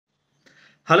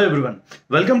Hello everyone,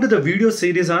 welcome to the video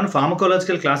series on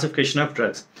pharmacological classification of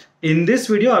drugs. In this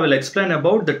video, I will explain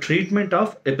about the treatment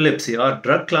of epilepsy or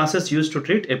drug classes used to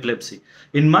treat epilepsy.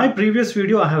 In my previous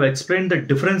video, I have explained the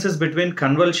differences between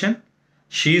convulsion,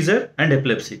 seizure and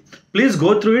epilepsy. Please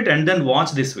go through it and then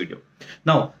watch this video.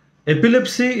 Now,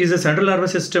 epilepsy is a central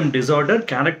nervous system disorder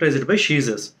characterized by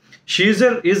seizures.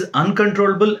 Seizure is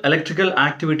uncontrollable electrical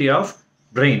activity of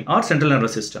brain or central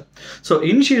nervous system. So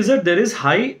in seizure, there is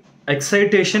high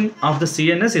excitation of the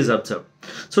CNS is observed.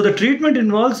 So the treatment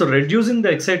involves reducing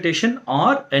the excitation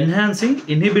or enhancing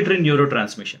inhibitory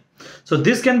neurotransmission. So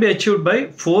this can be achieved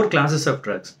by 4 classes of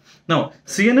drugs. Now,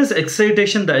 CNS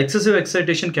excitation, the excessive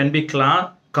excitation can be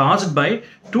caused by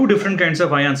 2 different kinds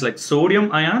of ions like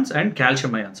sodium ions and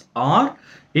calcium ions, or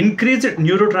increased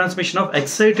neurotransmission of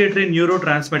excitatory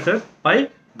neurotransmitter by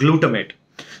glutamate.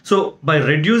 So by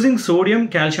reducing sodium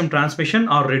calcium transmission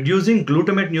or reducing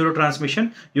glutamate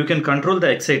neurotransmission, you can control the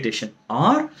excitation,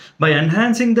 or by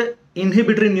enhancing the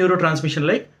inhibitory neurotransmission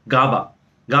like GABA.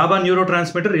 GABA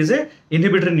neurotransmitter is a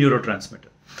inhibitory neurotransmitter.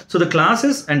 So the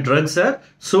classes and drugs are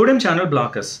sodium channel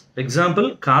blockers,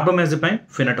 example carbamazepine,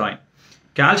 phenytoin.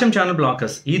 Calcium channel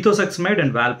blockers, ethosuximide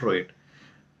and valproate.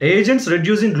 Agents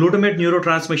reducing glutamate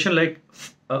neurotransmission like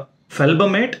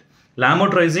felbamate,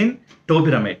 lamotrigine,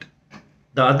 topiramate.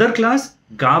 The other class,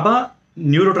 GABA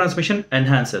neurotransmission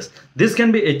enhancers. This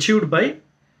can be achieved by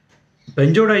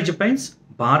benzodiazepines,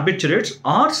 barbiturates,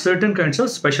 or certain kinds of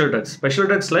special drugs. Special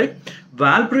drugs like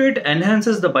valproate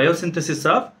enhances the biosynthesis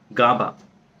of GABA.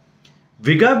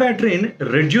 Vigabatrin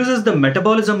reduces the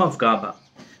metabolism of GABA.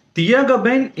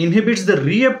 Thiagabine inhibits the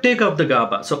reuptake of the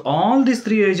GABA. So all these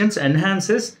 3 agents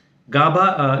enhances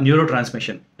GABA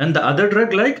neurotransmission. And the other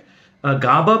drug like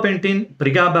gabapentin,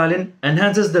 pregabalin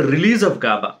enhances the release of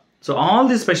GABA. So all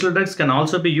these special drugs can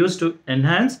also be used to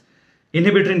enhance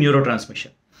inhibitory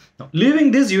neurotransmission. Now, leaving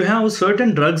this, you have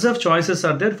certain drugs of choices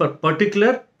are there for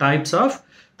particular types of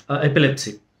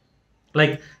epilepsy,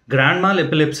 like grand mal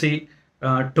epilepsy,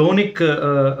 tonic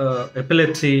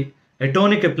epilepsy,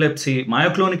 atonic epilepsy,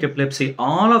 myoclonic epilepsy.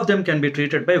 All of them can be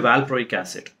treated by valproic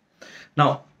acid.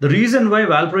 Now, the reason why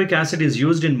valproic acid is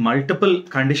used in multiple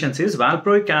conditions is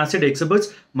valproic acid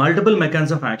exhibits multiple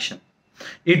mechanisms of action.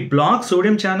 It blocks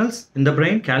sodium channels in the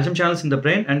brain, calcium channels in the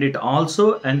brain, and it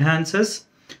also enhances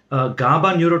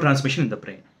GABA neurotransmission in the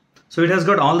brain. So it has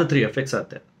got all the 3 effects are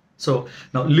there. So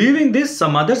now leaving this,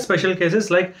 some other special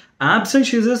cases like absence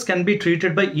seizures can be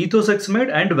treated by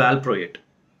ethosuximide and valproate.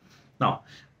 Now,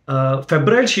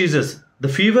 febrile seizures, the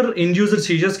fever-induced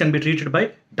seizures can be treated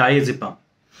by diazepam.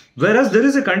 Whereas there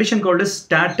is a condition called as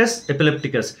status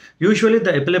epilepticus. Usually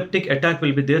the epileptic attack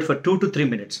will be there for 2 to 3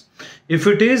 minutes. If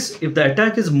the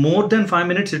attack is more than 5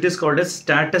 minutes, it is called as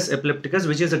status epilepticus,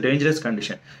 which is a dangerous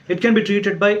condition. It can be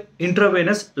treated by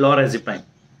intravenous lorazepam.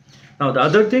 Now the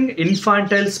other thing,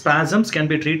 infantile spasms can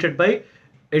be treated by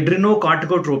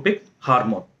adrenocorticotropic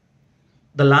hormone.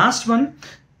 The last one,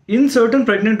 in certain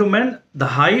pregnant women, the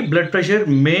high blood pressure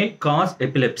may cause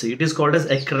epilepsy. It is called as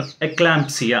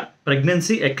eclampsia,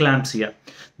 pregnancy eclampsia.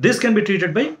 This can be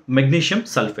treated by magnesium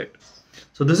sulfate.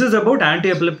 So this is about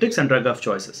anti-epileptics and drug of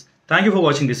choices. Thank you for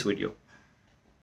watching this video.